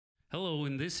Hello,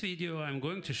 in this video I'm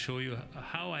going to show you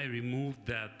how I removed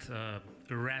that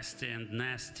rusty and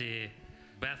nasty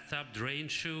bathtub drain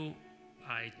shoe.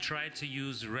 I tried to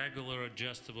use regular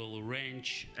adjustable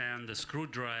wrench and a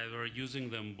screwdriver, using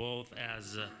them both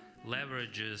as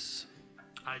leverages.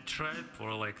 I tried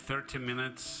for like 30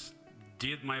 minutes,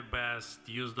 did my best,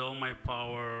 used all my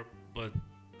power, but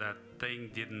that thing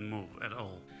didn't move at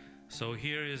all. So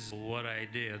here is what I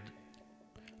did.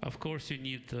 Of course, you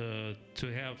need to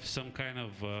have some kind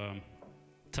of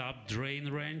top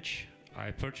drain wrench. I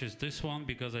purchased this one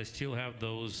because I still have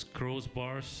those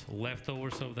crossbars,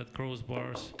 leftovers of that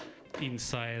crossbars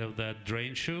inside of that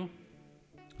drain shoe.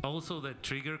 Also, the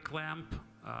trigger clamp,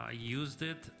 I used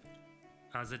it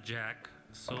as a jack.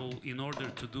 So in order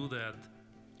to do that,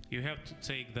 you have to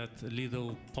take that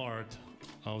little part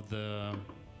of the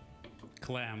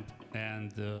clamp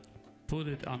and put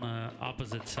it on the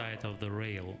opposite side of the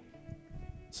rail.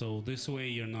 So this way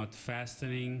you're not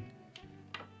fastening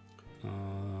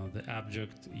the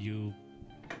object. You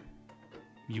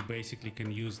basically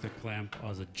can use the clamp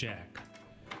as a jack.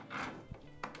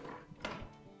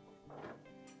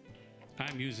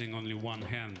 I'm using only one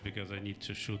hand because I need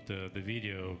to shoot the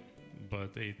video, but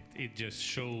it just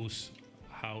shows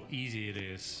how easy it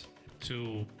is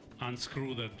to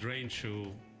unscrew that drain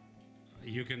shoe.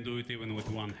 You can do it even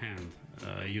with one hand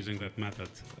using that method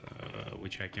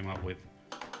which I came up with.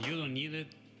 You don't need it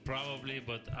probably,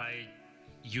 but I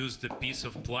used a piece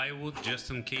of plywood just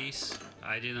in case.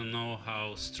 I didn't know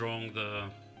how strong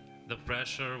the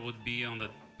pressure would be on the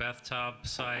bathtub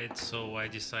side, so I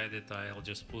decided I'll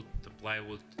just put the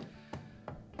plywood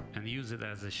and use it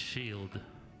as a shield.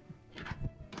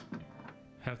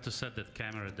 Have to set that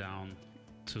camera down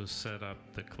to set up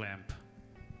the clamp.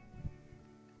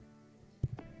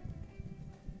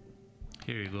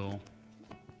 Here you go.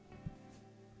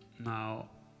 Now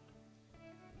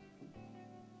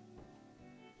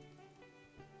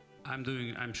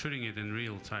I'm shooting it in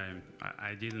real time.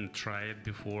 I didn't try it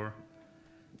before,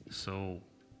 so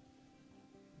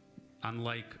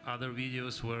unlike other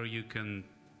videos where you can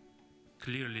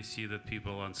clearly see that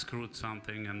people unscrewed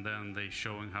something and then they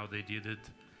showing how they did it,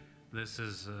 this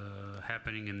is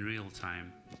happening in real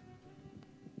time.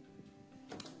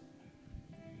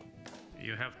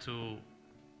 You have to,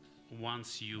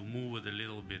 once you move it a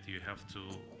little bit, you have to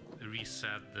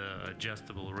reset the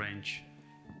adjustable wrench.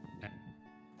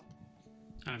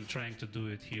 I'm trying to do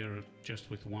it here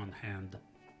just with one hand,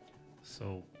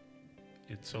 so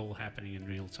it's all happening in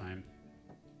real time.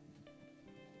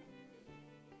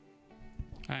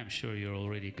 I'm sure you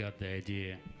already got the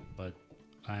idea, but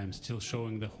I'm still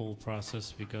showing the whole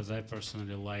process because I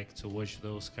personally like to watch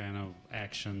those kind of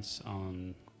actions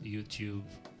on YouTube.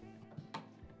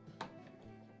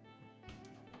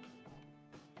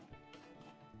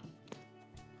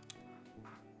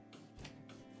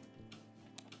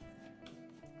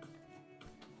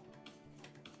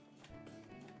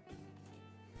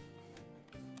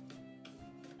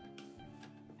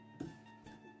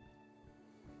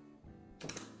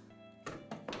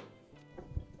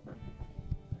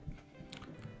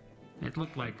 It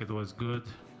looked like it was good,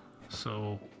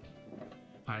 so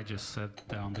I just set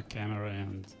down the camera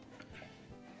and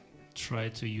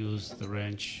tried to use the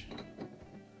wrench,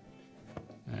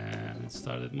 and it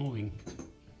started moving.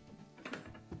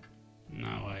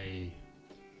 Now I'm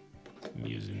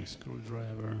using a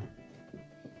screwdriver.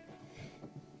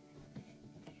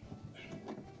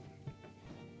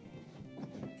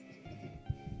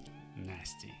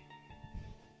 Nasty.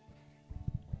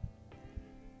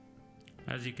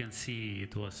 As you can see,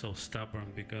 it was so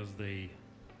stubborn because they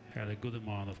had a good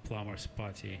amount of plumber's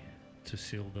putty to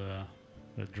seal the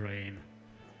drain.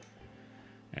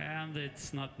 And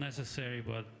it's not necessary,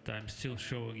 but I'm still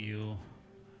showing you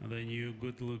the new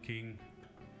good-looking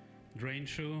drain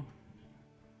shoe,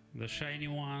 the shiny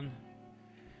one.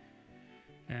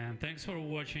 And thanks for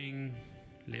watching.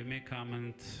 Leave me a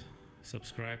comment,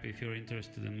 subscribe if you're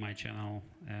interested in my channel,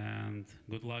 and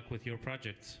good luck with your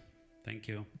projects. Thank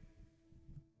you.